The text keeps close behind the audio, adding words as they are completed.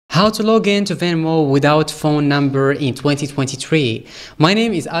How to log in to Venmo without phone number in 2023. My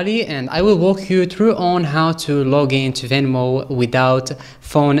name is Ali and I will walk you through on how to log in to Venmo without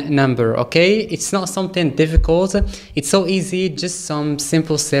phone number. Okay, it's not something difficult, it's so easy, just some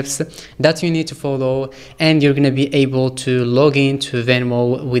simple steps that you need to follow and you're gonna be able to log in to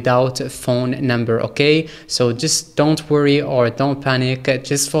Venmo without phone number. Okay, so just don't worry or don't panic,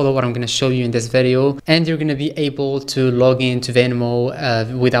 just follow what I'm gonna show you in this video and you're gonna be able to log in to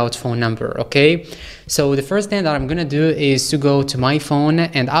Venmo without phone number. Okay, so the first thing that I'm gonna do is to go to my phone,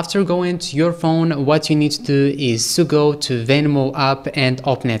 and after going to your phone, what you need to do is to go to Venmo app and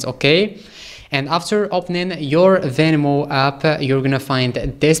open it. Okay, and after opening your Venmo app, you're gonna find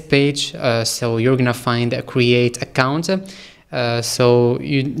this page. So you're gonna find a create account. So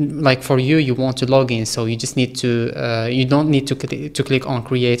you want to log in, so you just need to you don't need to click on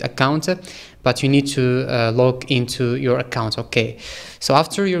create account, but you need to log into your account. Okay, so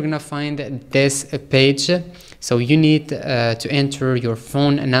after you're gonna find this page, so you need to enter your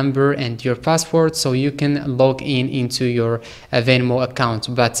phone number and your password so you can log in into your Venmo account.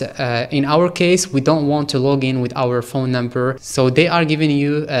 But in our case, we don't want to log in with our phone number, so they are giving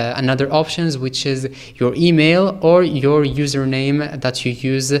you another options, which is your email or your username that you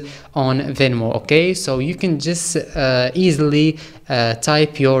use on Venmo. Okay, so you can just easily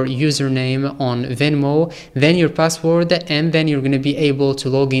type your username on Venmo, then your password, and then you're going to be able to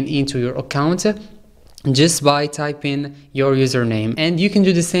log in into your account just by typing your username. And you can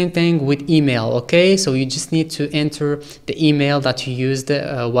do the same thing with email. Okay, so you just need to enter the email that you used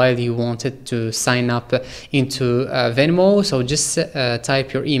while you wanted to sign up into Venmo. So just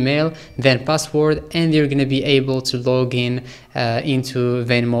type your email, then password, and you're gonna be able to log in into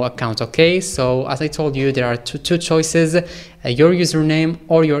Venmo account. Okay, so as I told you, there are two choices, your username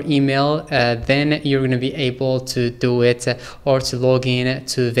or your email. Then you're going to be able to do it or to log in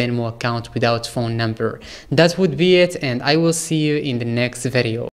to Venmo account without phone number. That would be it, and I will see you in the next video.